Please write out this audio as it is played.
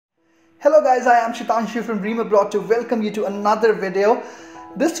Hello guys, I am Shitanshu from Dream Abroad to welcome you to another video.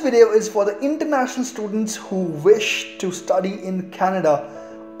 This video is for the international students who wish to study in Canada,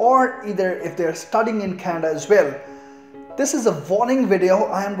 or either if they are studying in Canada as well. This is a warning video.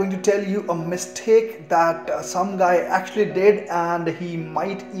 I am going to tell you a mistake that some guy actually did, and he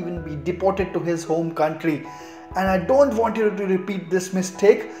might even be deported to his home country. And I don't want you to repeat this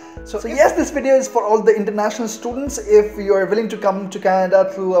mistake. So yes, this video is for all the international students. If you are willing to come to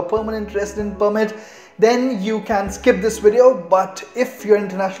Canada through a permanent resident permit, then you can skip this video. But if you're an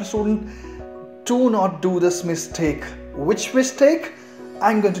international student, do not do this mistake. Which mistake?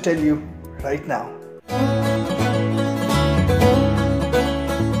 I'm going to tell you right now.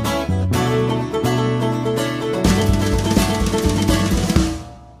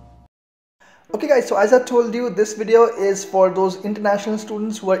 Okay guys, so as I told you, this video is for those international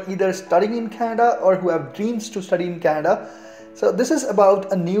students who are either studying in Canada or who have dreams to study in Canada. So this is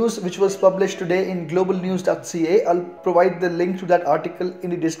about a news which was published today in globalnews.ca. I'll provide the link to that article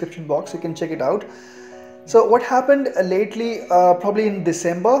in the description box. You can check it out. So what happened lately, probably in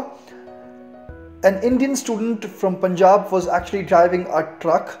December, an Indian student from Punjab was actually driving a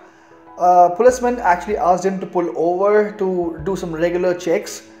truck. Policeman actually asked him to pull over to do some regular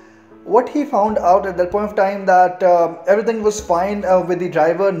checks. What he found out at that point of time that everything was fine with the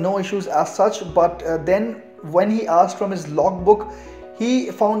driver, no issues as such, but then when he asked from his logbook, he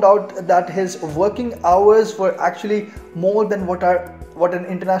found out that his working hours were actually more than what an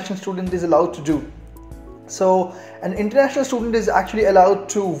international student is allowed to do. So an international student is actually allowed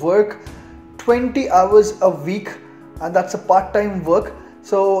to work 20 hours a week, and that's a part-time work.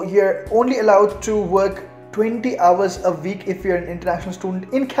 So you're only allowed to work 20 hours a week if you're an international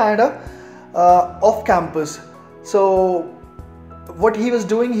student in Canada off campus. So what he was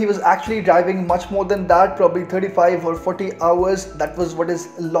doing, he was actually driving much more than that, probably 35 or 40 hours. That was what his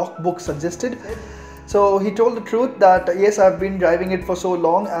logbook suggested. So he told the truth that yes, I've been driving it for so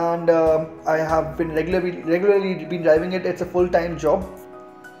long, and I have been regularly been driving it. It's a full-time job.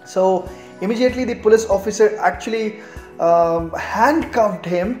 So immediately the police officer actually handcuffed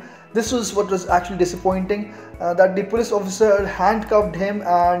him. This was what was actually disappointing, that the police officer handcuffed him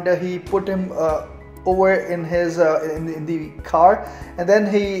and he put him over in his in the car, and then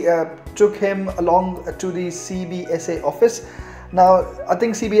he took him along to the CBSA office. Now I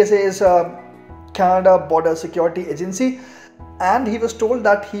think CBSA is Canada Border Security Agency, and he was told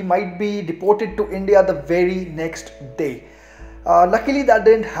that he might be deported to India the very next day. Luckily that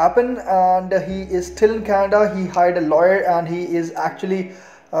didn't happen, and he is still in Canada. He hired a lawyer and he is actually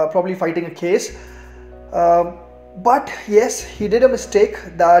probably fighting a case. But yes, he did a mistake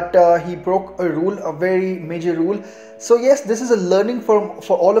that he broke a rule, a very major rule. So yes, this is a learning for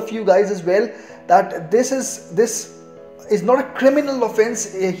all of you guys as well, that this is not a criminal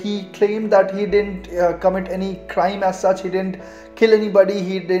offense. He claimed that he didn't commit any crime as such. He didn't kill anybody.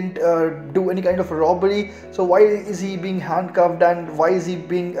 He didn't do any kind of robbery. So why is he being handcuffed, and why is he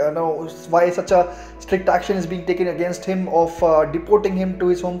being why such a strict action is being taken against him of deporting him to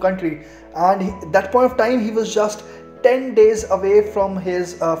his home country? And at that point of time, he was just 10 days away from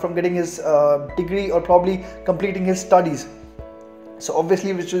his from getting his degree, or probably completing his studies. So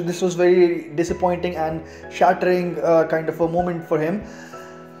obviously this was very disappointing and shattering kind of a moment for him.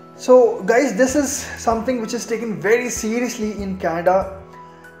 So guys, this is something which is taken very seriously in Canada.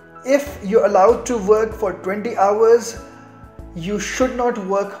 If you're allowed to work for 20 hours, you should not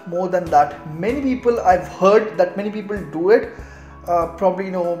work more than that. Many people, I've heard that many people do it, probably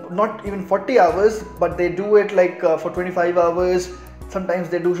not even 40 hours, but they do it like for 25 hours. Sometimes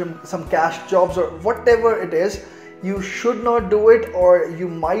they do some cash jobs or whatever it is. You should not do it, or you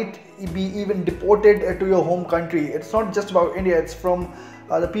might be even deported to your home country. It's not just about India, it's from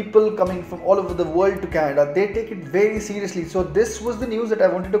the people coming from all over the world to Canada. They take it very seriously. So this was the news that I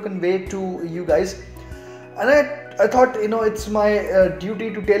wanted to convey to you guys, and I thought it's my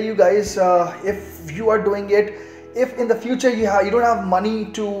duty to tell you guys, if you are doing it, if in the future you don't have money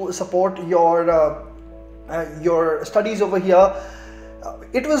to support your studies over here.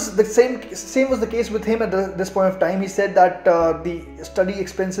 It was the same was the case with him at this point of time. He said that the study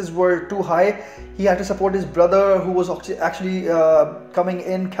expenses were too high. He had to support his brother, who was actually coming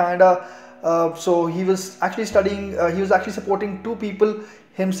in Canada. So he was actually studying, he was actually supporting two people,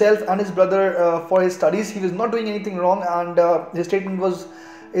 himself and his brother, for his studies. He was not doing anything wrong, and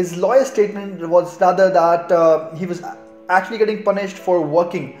his lawyer's statement was rather that he was actually getting punished for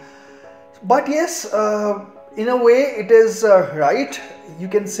working. But yes, in a way it is right. You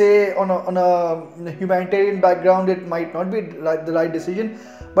can say on a humanitarian background it might not be the right decision,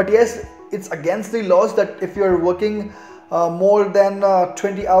 but yes, it's against the laws that if you're working more than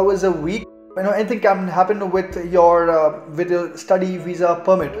 20 hours a week. Anything can happen with your study visa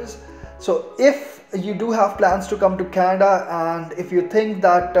permit. So if you do have plans to come to Canada, and if you think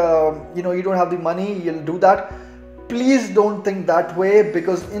that you don't have the money, you'll do that, please don't think that way,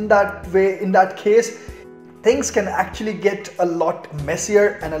 because in that case, things can actually get a lot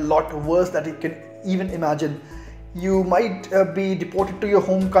messier and a lot worse that you can even imagine. You might be deported to your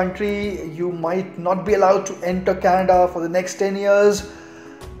home country. You might not be allowed to enter Canada for the next 10 years.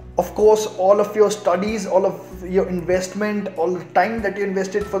 Of course, all of your studies, all of your investment, all the time that you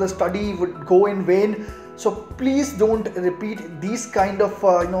invested for the study would go in vain. So please don't repeat these kind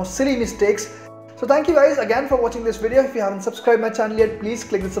of silly mistakes. So thank you guys again for watching this video. If you haven't subscribed my channel yet, please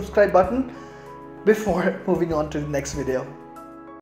click the subscribe button before moving on to the next video.